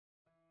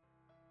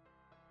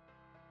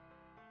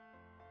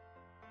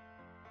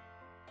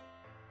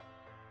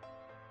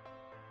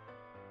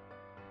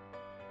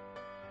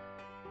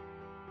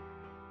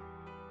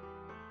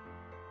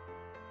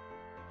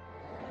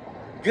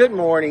Good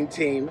morning,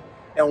 team,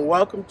 and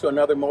welcome to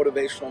another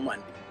Motivational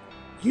Monday.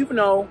 You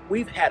know,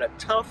 we've had a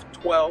tough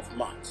 12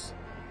 months.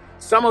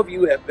 Some of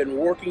you have been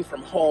working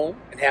from home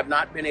and have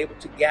not been able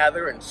to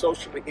gather and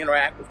socially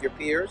interact with your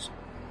peers,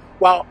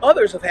 while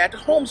others have had to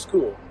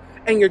homeschool,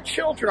 and your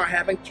children are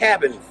having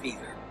cabin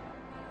fever.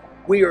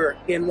 We are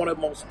in one of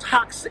the most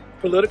toxic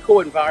political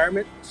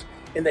environments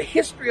in the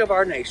history of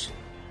our nation.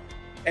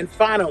 And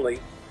finally,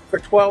 for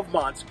 12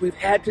 months, we've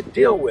had to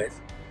deal with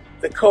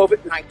the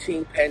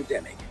COVID-19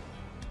 pandemic.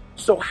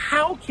 So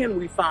how can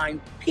we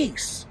find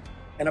peace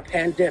in a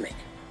pandemic?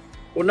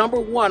 Well, number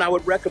one, I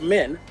would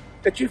recommend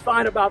that you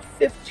find about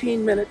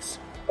 15 minutes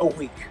a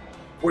week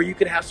where you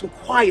can have some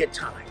quiet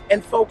time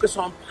and focus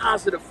on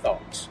positive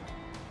thoughts.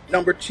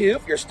 Number two,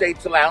 if your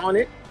state's allowing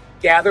it,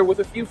 gather with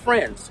a few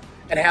friends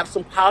and have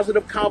some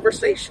positive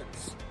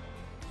conversations.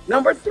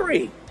 Number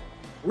three,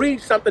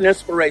 read something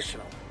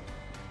inspirational.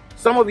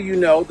 Some of you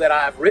know that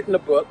I've written a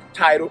book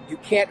titled You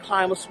Can't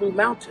Climb a Smooth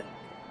Mountain,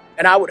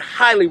 and I would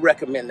highly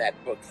recommend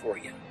that book for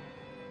you.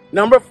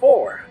 Number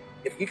four,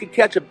 if you could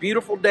catch a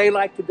beautiful day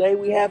like today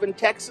we have in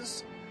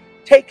Texas,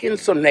 take in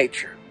some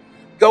nature,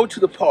 go to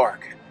the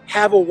park,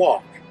 have a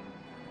walk.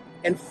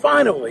 And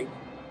finally,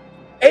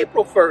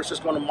 April 1st is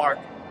going to mark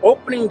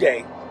opening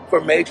day for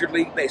Major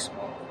League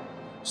Baseball.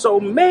 So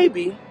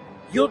maybe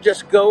you'll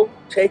just go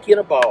take in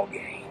a ball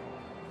game.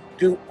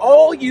 Do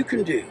all you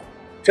can do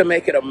to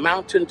make it a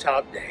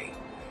mountaintop day,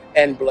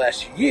 and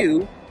bless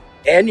you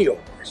and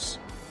yours.